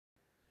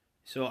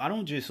So I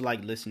don't just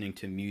like listening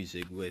to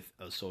music with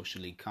a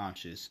socially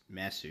conscious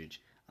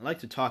message. I like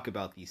to talk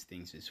about these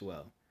things as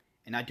well.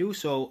 And I do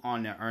so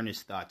on the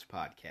Earnest Thoughts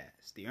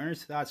podcast. The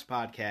Earnest Thoughts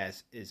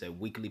podcast is a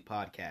weekly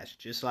podcast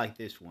just like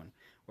this one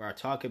where I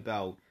talk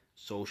about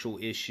social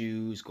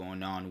issues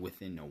going on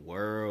within the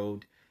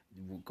world,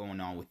 going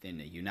on within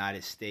the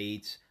United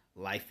States,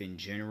 life in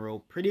general,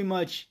 pretty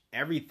much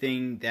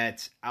everything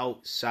that's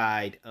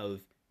outside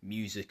of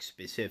music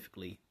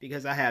specifically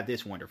because I have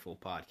this wonderful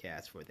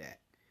podcast for that.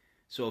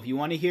 So if you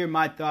want to hear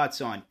my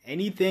thoughts on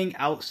anything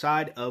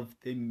outside of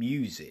the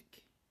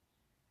music,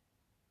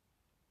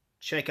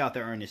 check out the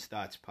Earnest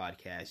Thoughts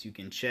podcast. You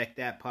can check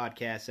that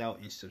podcast out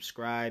and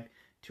subscribe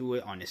to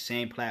it on the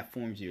same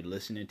platforms you're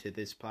listening to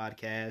this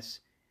podcast.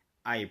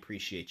 I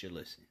appreciate your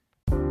listening.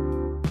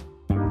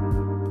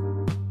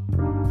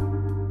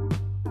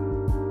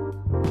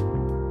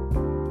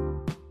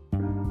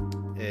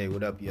 Hey,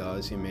 what up, y'all?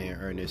 It's your man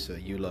Ernest.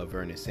 You love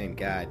Ernest, same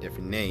guy,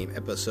 different name.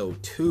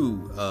 Episode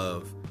 2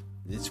 of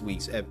this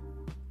week's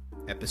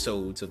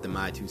episodes of the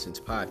My Two Cents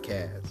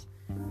podcast.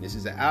 This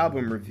is an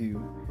album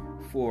review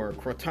for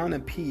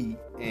Crotona P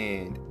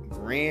and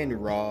Gran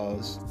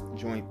Raw's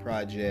joint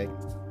project.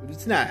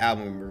 It's not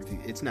album review.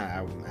 It's not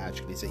album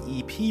actually. It's an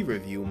EP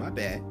review. My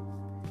bad.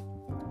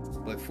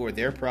 But for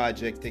their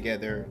project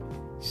together,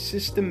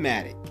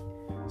 Systematic.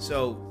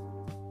 So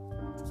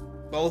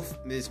both.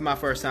 It's my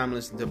first time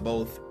listening to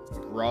both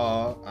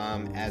Raw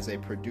as a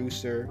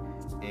producer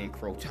and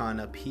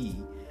Crotona P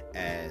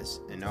as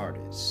an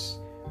artist.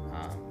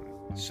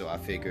 So I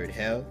figured,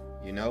 hell,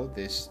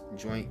 this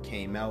joint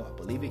came out, I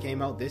believe it came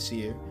out this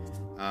year.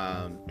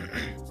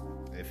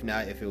 If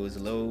not, if it was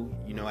low,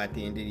 at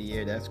the end of the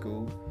year, that's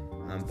cool.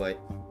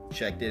 But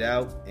checked it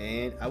out,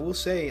 and I will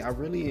say I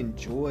really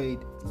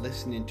enjoyed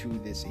listening to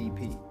this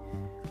EP.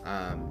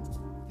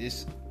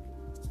 This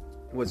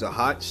was a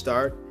hot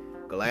start.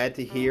 Glad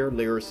to hear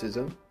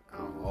lyricism.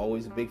 I'm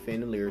always a big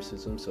fan of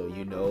lyricism, so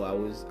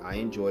I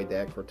enjoyed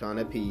that.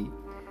 Crotona P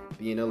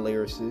being a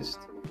lyricist,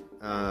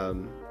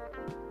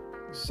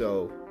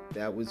 so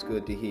that was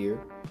good to hear.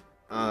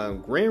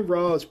 Gran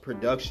Raw's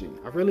production,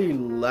 I really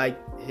like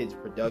his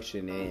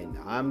production, and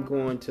I'm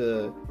going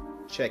to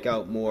check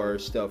out more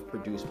stuff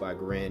produced by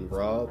Gran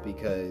Raw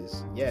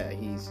because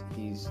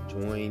he's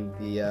joined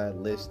the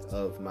list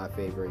of my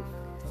favorite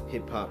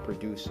hip-hop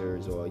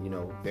producers, or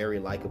very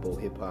likable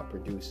hip-hop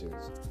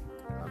producers.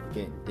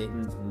 Again,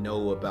 didn't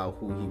know about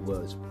who he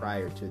was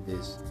prior to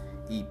this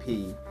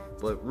EP,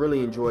 but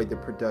really enjoyed the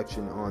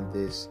production on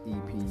this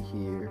EP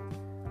here.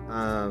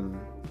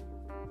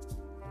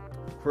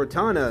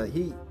 Crotona,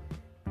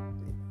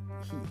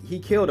 he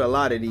killed a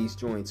lot of these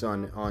joints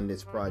on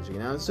this project.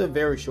 Now it's a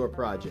very short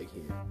project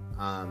here,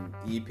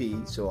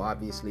 EP, so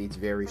obviously it's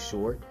very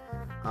short.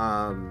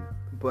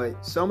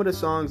 But some of the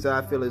songs that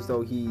I feel as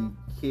though he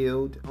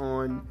killed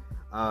on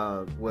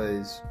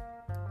was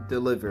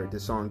Delivered, the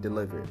song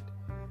Delivered.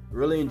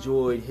 Really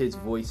enjoyed his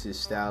voice's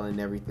style and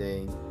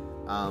everything.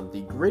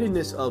 The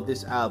grittiness of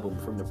this album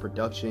from the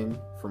production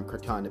from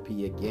Crotona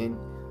P again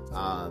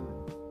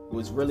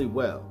was really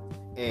well.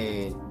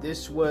 And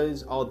this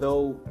was,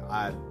 although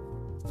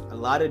a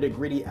lot of the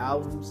gritty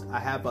albums, I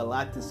have a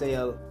lot to say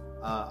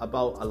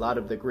about a lot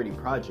of the gritty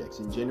projects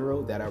in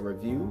general that I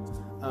review.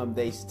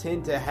 They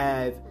tend to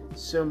have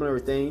similar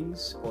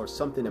things or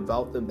something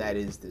about them that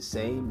is the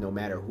same, no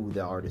matter who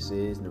the artist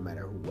is, no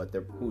matter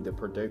who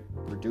the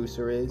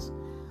producer is.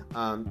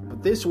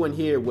 But this one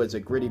here was a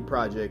gritty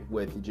project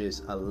with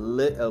just I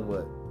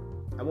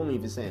won't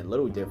even say a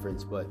little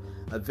difference, but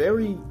a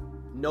very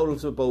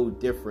noticeable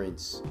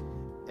difference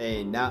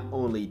in not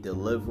only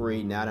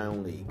delivery, not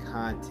only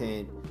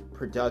content,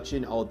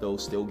 production, although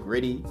still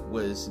gritty,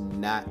 was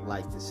not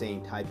like the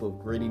same type of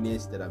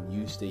grittiness that I'm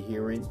used to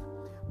hearing,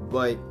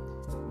 but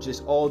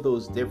just all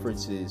those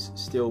differences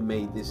still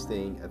made this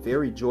thing a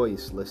very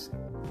joyous listen.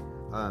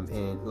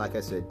 And like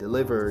I said,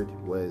 Delivered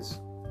was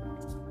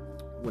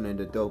one of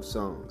the dope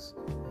songs.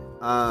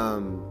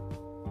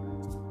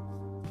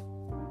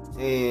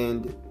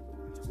 And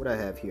what I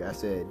have here, I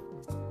said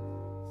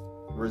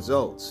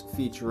Results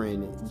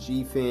featuring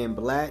G-Fan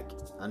Black,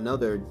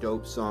 another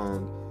dope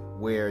song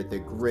where the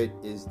grit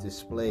is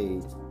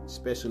displayed,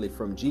 especially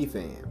from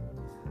G-Fan.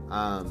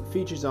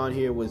 Features on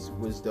here was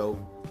dope.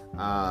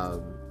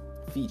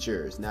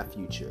 Features, not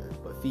future,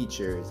 but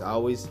features. I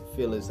always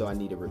feel as though I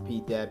need to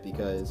repeat that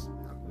because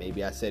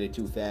maybe I said it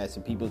too fast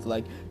and people's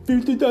like,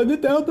 features on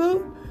this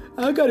album?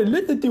 I gotta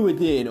listen to it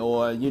then.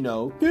 Or,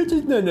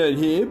 features not on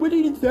here. What are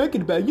you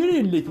talking about? You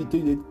didn't listen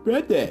to this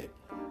project.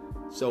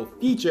 So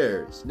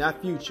features, not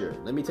future.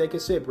 Let me take a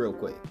sip real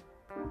quick.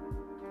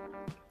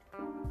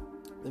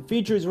 The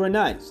features were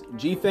nice.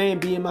 G-Fan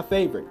being my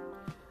favorite.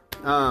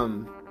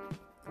 A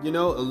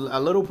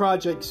little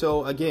project.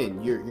 So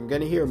again, you're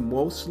gonna hear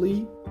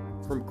mostly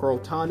from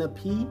Crotona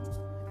P,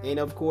 and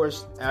of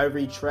course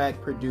every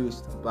track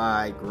produced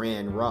by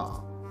Gran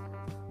Raw.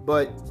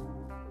 But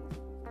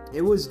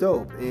it was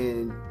dope,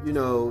 and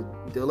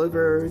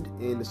Delivered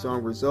and the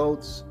song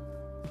Results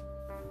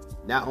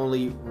not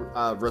only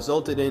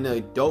resulted in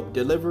a dope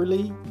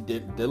delivery.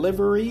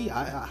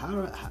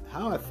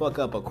 How I fuck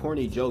up a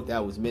corny joke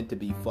that was meant to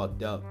be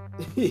fucked up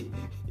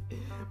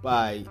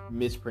by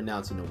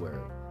mispronouncing the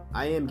word.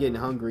 I am getting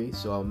hungry,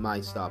 so I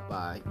might stop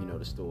by,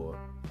 the store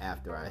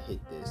after I hit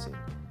this and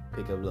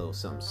pick up a little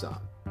something.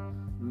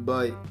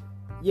 But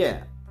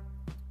yeah,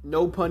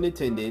 no pun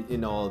intended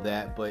in all of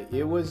that. But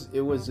it was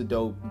a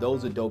dope.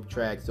 Those are dope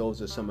tracks.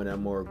 Those are some of the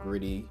more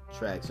gritty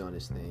tracks on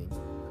this thing.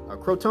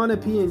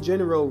 Crotona P in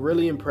general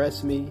really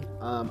impressed me.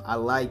 I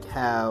like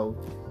how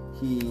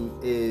he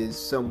is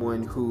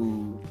someone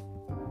who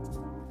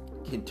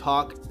can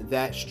talk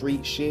that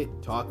street shit,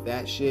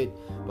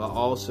 but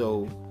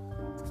also,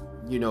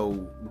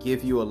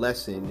 give you a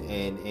lesson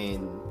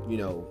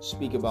and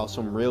speak about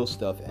some real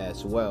stuff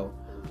as well.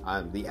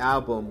 The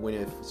album, when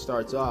it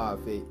starts off,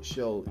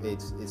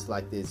 it's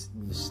like this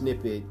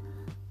snippet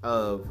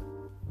of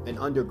an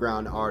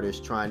underground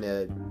artist trying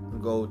to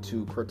go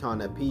to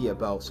Crotona P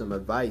about some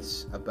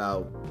advice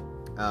about,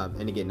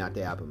 and again, not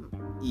the album,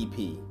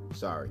 EP,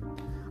 sorry.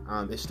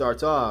 It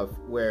starts off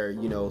where,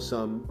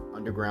 some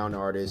underground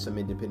artist, some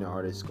independent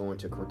artist going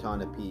to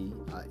Crotona P,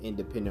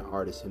 independent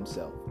artist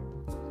himself,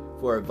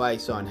 for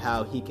advice on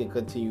how he can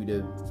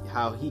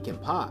how he can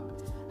pop,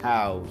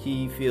 how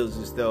he feels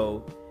as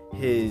though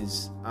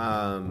his,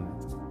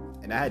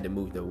 and I had to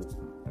move the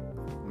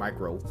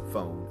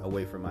microphone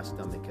away from my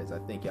stomach because I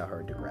think y'all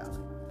heard the growling,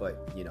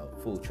 but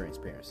full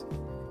transparency.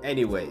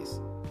 Anyways,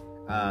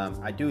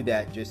 I do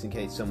that just in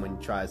case someone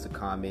tries to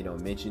comment or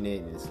mention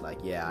it and it's like,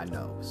 yeah, I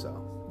know.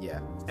 So yeah.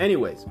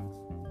 Anyways,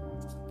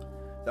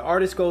 the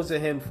artist goes to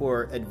him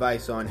for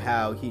advice on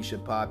how he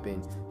should pop,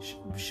 and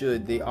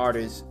should the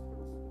artist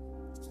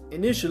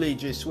initially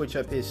just switch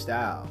up his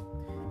style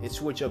and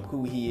switch up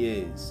who he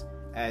is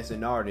as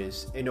an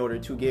artist in order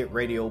to get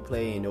radio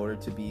play, in order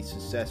to be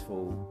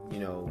successful,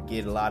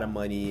 get a lot of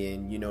money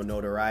and,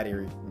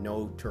 notoriety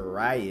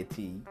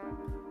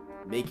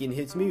making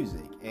his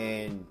music.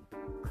 And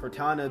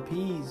Crotona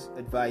P's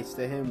advice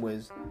to him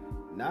was,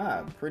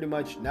 pretty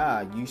much,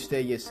 you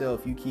stay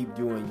yourself, you keep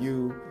doing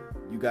you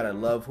gotta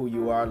love who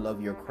you are,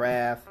 love your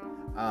craft.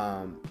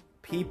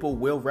 People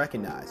will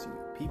recognize you.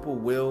 People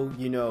will,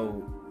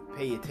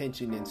 pay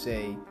attention and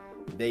say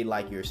they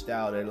like your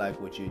style, they like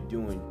what you're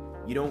doing.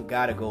 You don't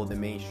gotta go the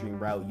mainstream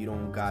route. You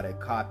don't gotta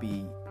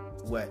copy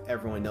what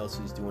everyone else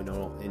is doing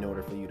in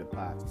order for you to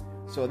pop.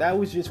 So that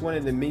was just one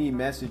of the many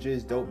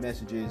messages, dope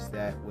messages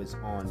that was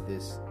on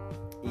this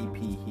EP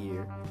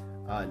here.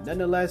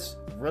 Nonetheless,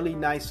 really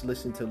nice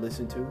listen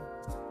to.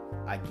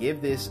 I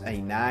give this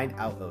a 9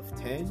 out of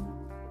 10.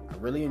 I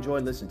really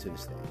enjoyed listening to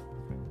this thing.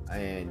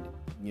 And,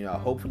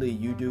 hopefully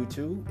you do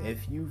too.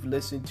 If you've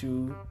listened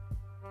to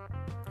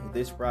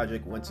this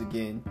project, once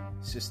again,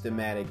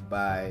 Systematic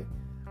by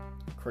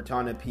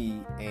Crotona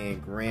P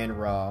and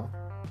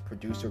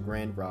producer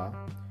Gran Raw.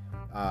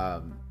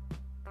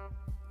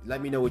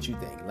 Let me know what you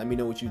think. Let me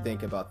know what you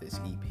think about this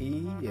EP.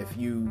 If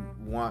you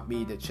want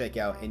me to check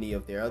out any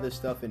of their other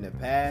stuff in the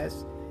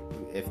past,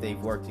 if they've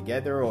worked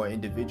together or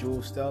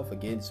individual stuff.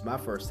 Again, it's my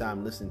first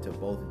time listening to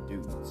both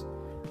dudes.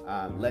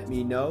 Let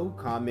me know.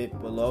 Comment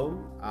below.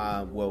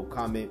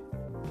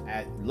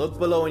 Look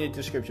below in the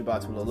description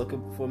box below. Look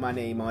for my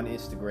name on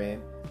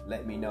Instagram.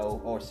 Let me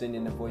know, or send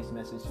in the voice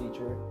message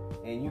feature.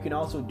 And you can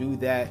also do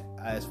that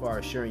as far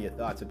as sharing your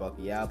thoughts about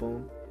the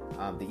album,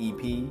 the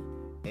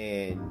EP,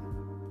 and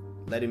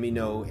letting me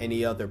know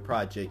any other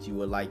projects you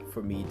would like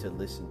for me to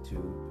listen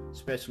to,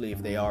 especially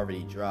if they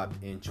already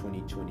dropped in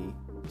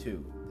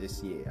 2022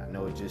 this year. I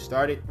know it just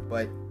started,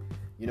 but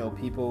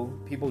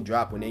people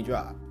drop when they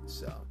drop.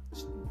 So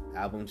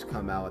albums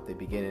come out at the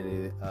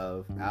beginning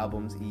of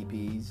albums,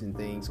 EPs, and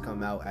things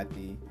come out at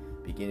the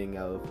beginning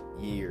of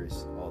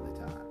years all the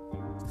time.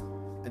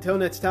 Until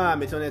next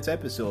time, until next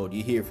episode,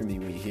 you hear from me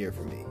when you hear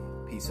from me.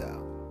 Peace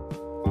out.